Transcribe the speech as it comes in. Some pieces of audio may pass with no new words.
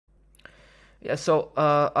Yeah, so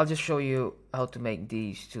I'll just show you how to make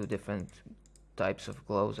these two different types of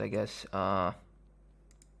glows, I guess.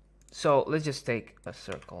 So let's just take a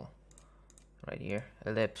circle right here,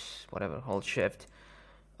 ellipse, whatever, hold shift.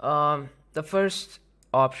 The first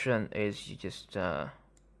option is you just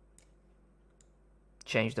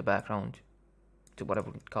change the background to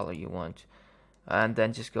whatever color you want, and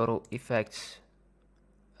then just go to effects,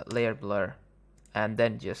 layer blur, and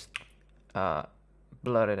then just uh,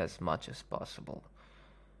 blur it as much as possible,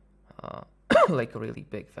 uh, like a really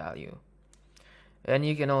big value. And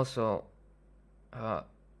you can also uh,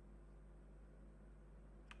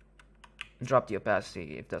 drop the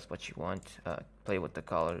opacity if that's what you want. Play with the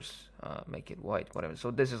colors, make it white, whatever.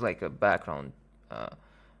 So this is like a background uh,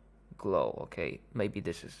 glow. Okay, maybe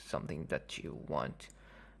this is something that you want.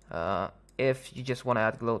 If you just want to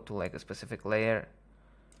add glow to like a specific layer,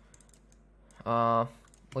 we'll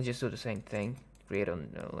just do the same thing. Create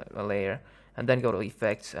a layer, and then go to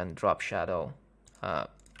effects and drop shadow.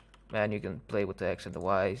 And you can play with the X and the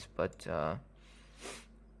Y's, but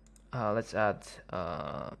let's add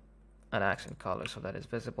an accent color so that it's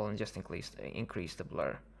visible, and just increase the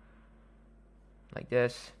blur like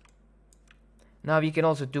this. Now you can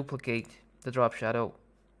also duplicate the drop shadow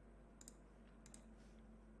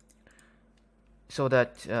so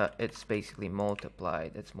that it's basically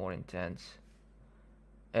multiplied, it's more intense,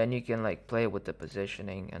 and you can like play with the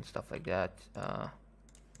positioning and stuff like that.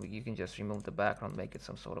 You can just remove the background, make it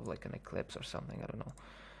some sort of like an eclipse or something, I don't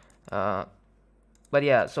know. But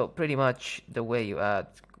yeah, so pretty much the way you add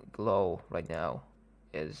glow right now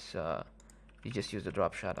is you just use the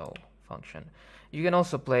drop shadow function. You can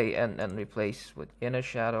also play and replace with inner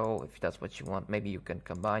shadow if that's what you want. Maybe you can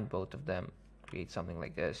combine both of them, create something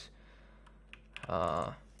like this.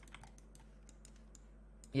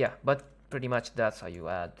 Yeah, but pretty much that's how you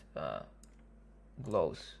add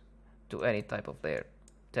glows to any type of layer,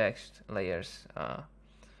 text, layers,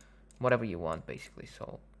 whatever you want basically.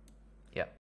 So